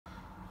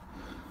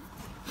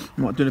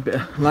I'm doing a bit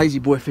of lazy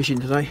boy fishing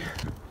today.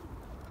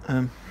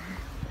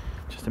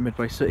 Just in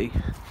Medway City.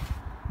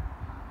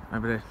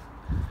 Over there,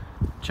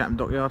 Chatham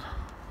Dockyard.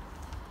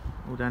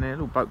 All down here, a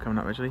little boat coming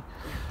up actually.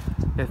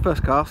 Yeah,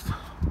 first cast.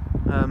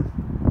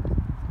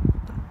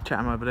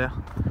 Chatham over there.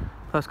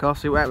 First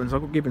cast, see what happens. I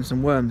got given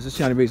some worms. That's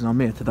the only reason I'm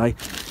here today.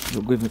 I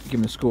got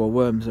given a score of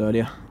worms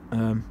earlier.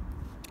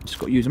 Just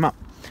got to use them up.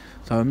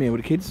 So I'm here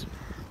with the kids.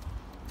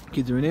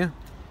 Kids are in here.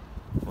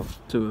 Well,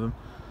 two of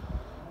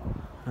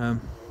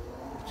them.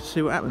 Just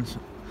see what happens.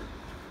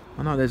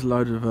 I know there's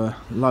loads and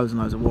loads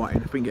of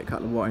whiting. If we can get a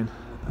couple of whiting.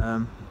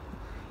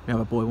 The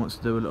other boy wants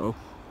to do a little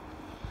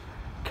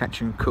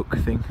catch and cook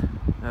thing.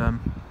 So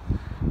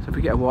if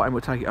we get a whiting,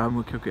 we'll take it home,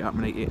 we'll cook it up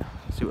and eat it.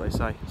 See what they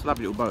say. It's a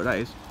lovely little boat, that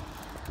is.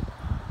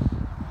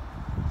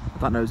 I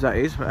don't know whose that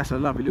is, but that's a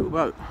lovely little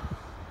boat.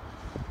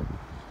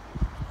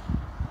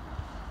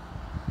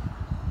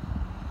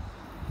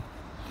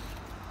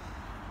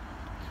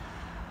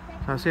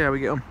 So I'll see how we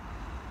get on.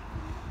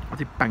 I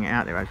did bang it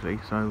out there actually,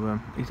 so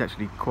he's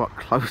actually quite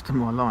close to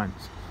my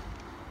lines.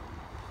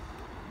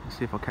 Let's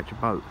see if I catch a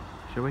boat.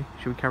 Shall we?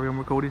 Shall we carry on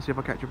recording, see if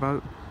I catch a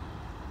boat?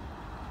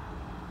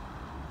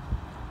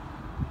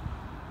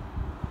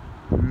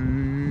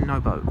 No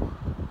boat.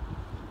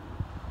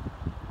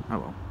 Oh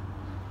well.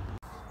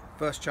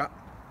 First chuck,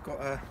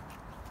 got a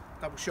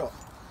double shot.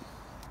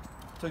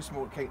 Too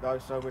small to keep though,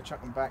 so we'll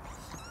chuck them back.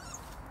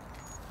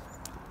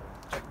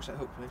 Jack, push that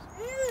hook please.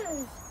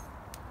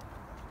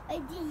 I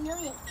didn't know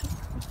it.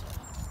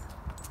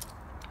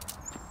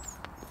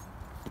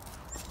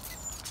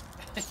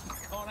 You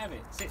can't have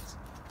it. Sit.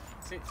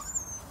 Sit.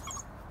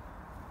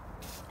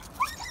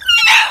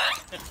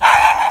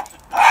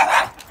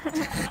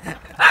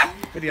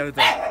 Video the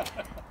dog.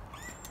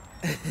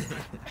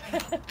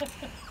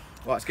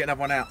 Right, let's get another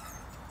one out.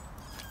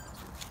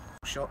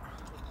 Shot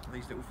of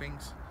these little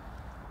things.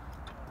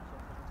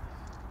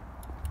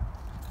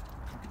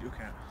 Look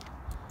at.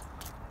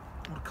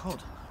 What a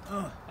cod.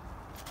 Ugh.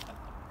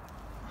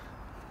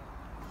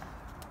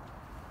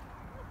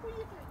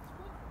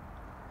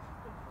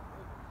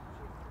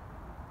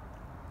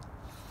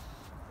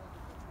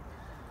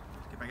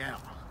 Let's get back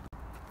out.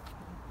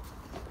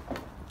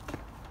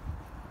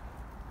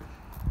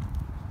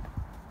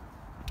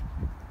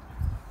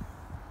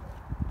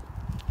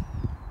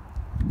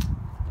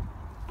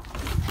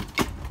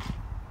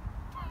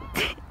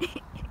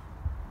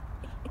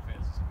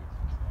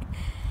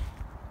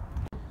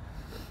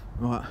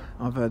 Right,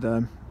 I've had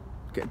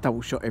get a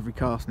double shot every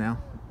cast now.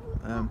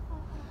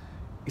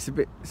 It's a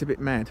bit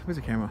mad. Where's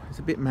the camera? It's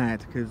a bit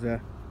mad because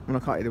when I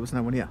caught it there was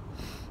no one here.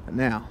 But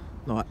now,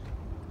 like,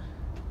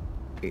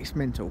 it's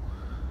mental.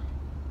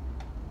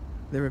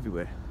 They're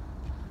everywhere.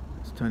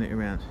 Let's turn it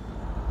around.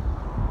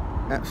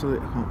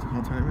 Absolutely, I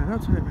can't turn it around. I'll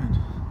turn it around.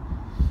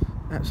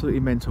 Absolutely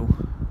mental.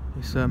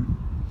 It's they're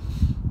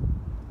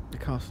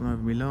casting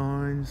over my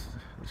lines.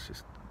 It's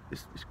just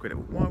it's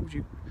incredible. Why would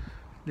you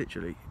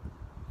literally?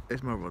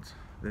 There's my rods.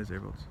 There's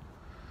their rods.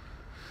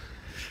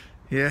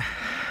 Yeah.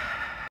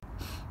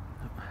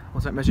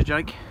 What's that measure,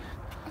 Jake?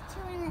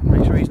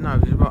 Make sure his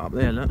nose is right up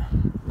there, look.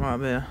 Right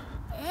up there.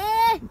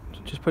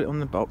 Just put it on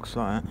the box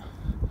like that.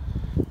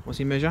 What's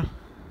he measure?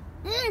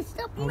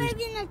 Stop moving the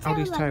tail. Hold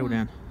his tail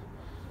down.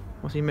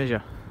 What's he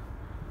measure?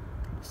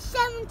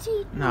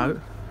 70. No.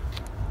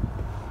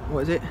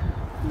 What is it?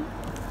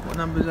 What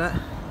number is that?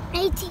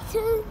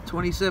 82.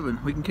 27.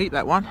 We can keep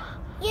that one.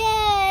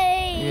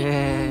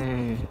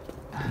 Yay!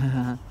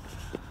 Yeah.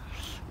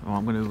 Well,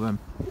 I'm going to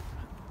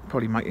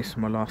probably make this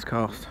my last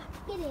cast.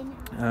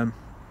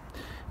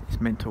 It's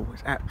mental.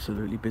 It's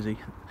absolutely busy.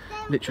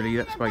 Literally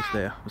that space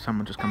there where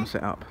someone just come and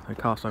set up. They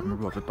cast over the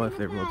rods with both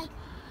their rods,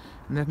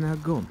 and they've now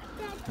gone.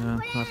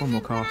 I have one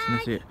more cast and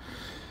that's it.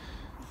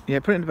 Yeah,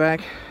 put it in the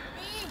bag.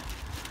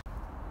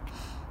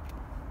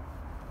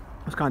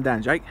 What's going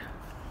down, Jake?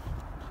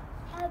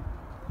 A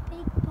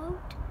big boat.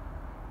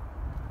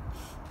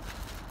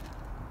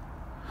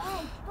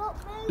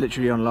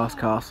 Literally on last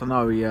cast. I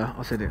know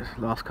I said it was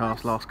last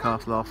cast,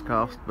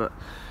 but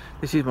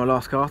this is my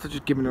last cast. I've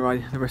just given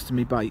away the rest of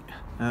my bait.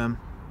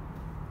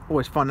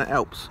 Always find that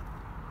helps,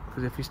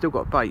 because if you still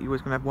got bait, you're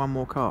always going to have one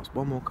more cast.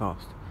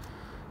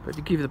 But if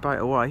you give the bait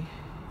away,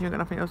 you ain't got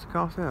nothing else to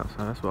cast out.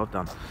 So that's what I've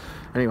done.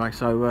 Anyway,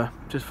 so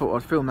just thought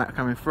I'd film that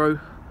coming through.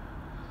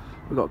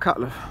 We've got a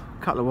couple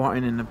of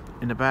whiting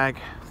in the bag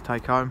to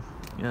take home.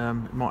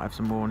 Might have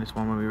some more on this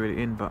one when we reel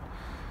it in, but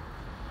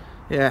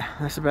yeah,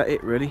 that's about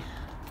it really.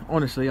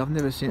 Honestly, I've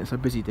never seen it so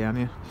busy down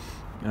here.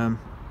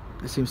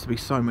 There seems to be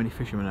so many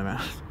fishermen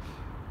around,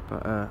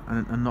 but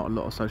and not a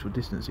lot of social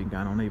distancing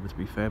going on either, to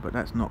be fair. But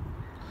that's not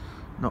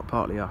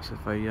partly us.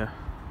 If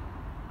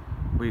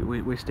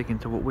we're sticking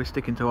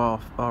to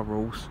our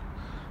rules,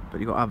 but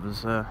you've got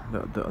others that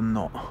are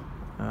not.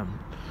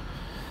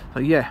 So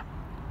yeah,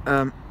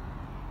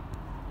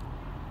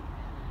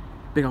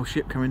 big old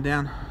ship coming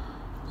down.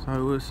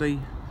 So we'll see.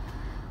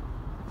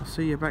 I'll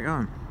see you back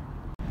home.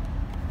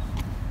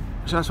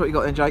 So that's what you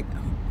got then, Jake.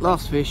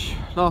 Last fish,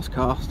 last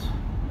cast,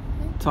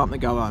 time to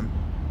go home.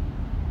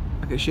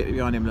 Look at the ship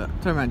behind him, look.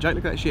 Turn around, Jake,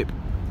 look at that ship.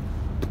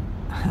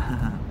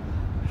 it.